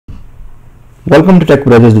Welcome to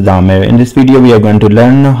TechBrothersIT. In this video, we are going to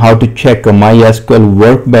learn how to check a MySQL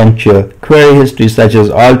Workbench query history such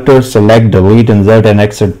as alter, select, delete, insert, and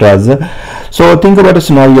etc. So think about a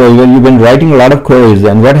scenario where you've been writing a lot of queries,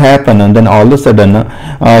 and what happened, and then all of a sudden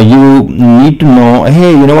you need to know,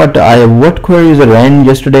 hey, you know what queries I ran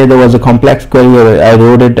yesterday? There was a complex query where I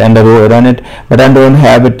wrote it and I run it, but I don't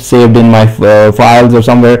have it saved in my files or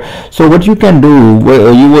somewhere. So what you can do,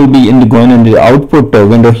 you will be going in the output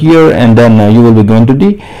window here, and then you will be going to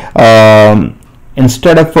the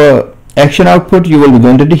instead of action output, you will be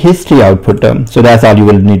going to the history output. So that's all you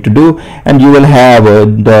will need to do, and you will have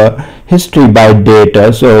the history by date.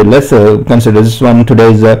 So let's consider this one.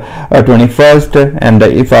 Today is 21st, and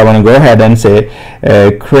if I want to go ahead and say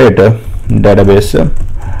create a database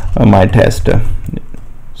my test.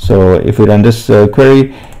 So if we run this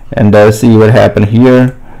query and see what happened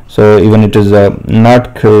here, so even it is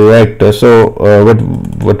not correct. So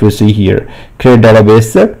what we see here, create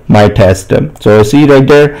database my test. So see right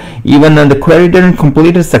there, even the query didn't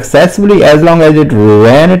complete it successfully, as long as it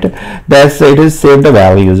ran it, it is saved the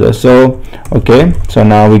values. So okay, so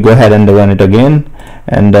now we go ahead and run it again,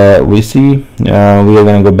 and we see we are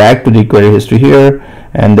going to go back to the query history here,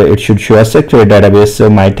 and it should show us a create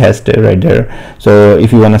database my test right there. So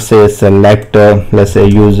if you want to say select, let's say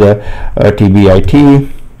use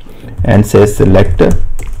TBIT, and say select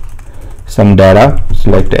some data,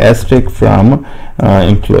 select asterisk from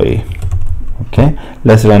employee. Okay,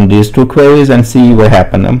 let's run these two queries and see what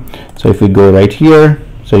happened. So if we go right here,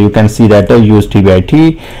 so you can see that use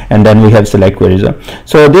TBIT, and then we have select queries.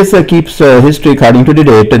 So this keeps history according to the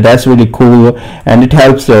date. That's really cool, and it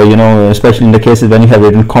helps you know, especially in the cases when you have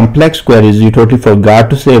written complex queries, you totally forgot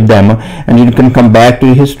to save them, and you can come back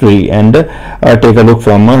to history and take a look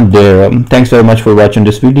from there. Thanks very much for watching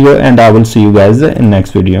this video, and I will see you guys in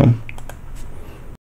next video.